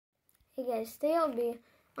Hey guys, today I'll be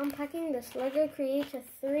unpacking this Lego Creator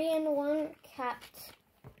 3-in-1 cat,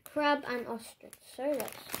 crab and ostrich. So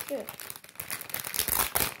let's do it.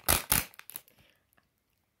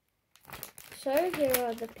 So here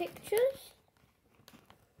are the pictures.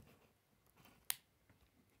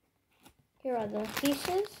 Here are the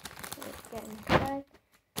pieces. Let's get inside.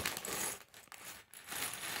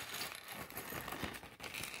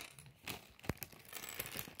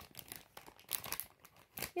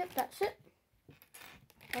 Yep, that's it.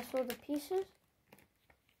 That's all the pieces.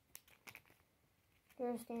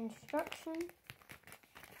 Here's the instruction.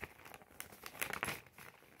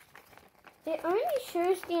 It only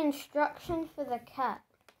shows the instruction for the cat.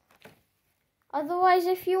 Otherwise,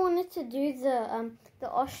 if you wanted to do the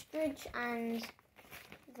ostrich and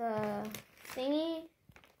the thingy,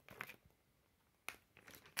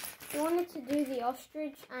 if you wanted to do the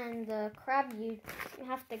ostrich and the crab, you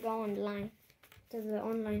have to go online to the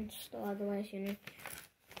online store. Otherwise, you know,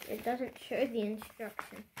 it doesn't show the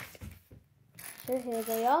instruction. So here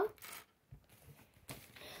they are.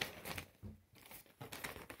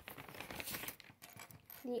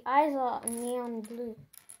 The eyes are neon blue.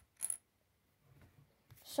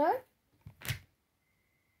 So,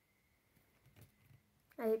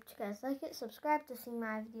 I hope you guys like it. Subscribe to see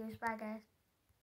my videos. Bye guys.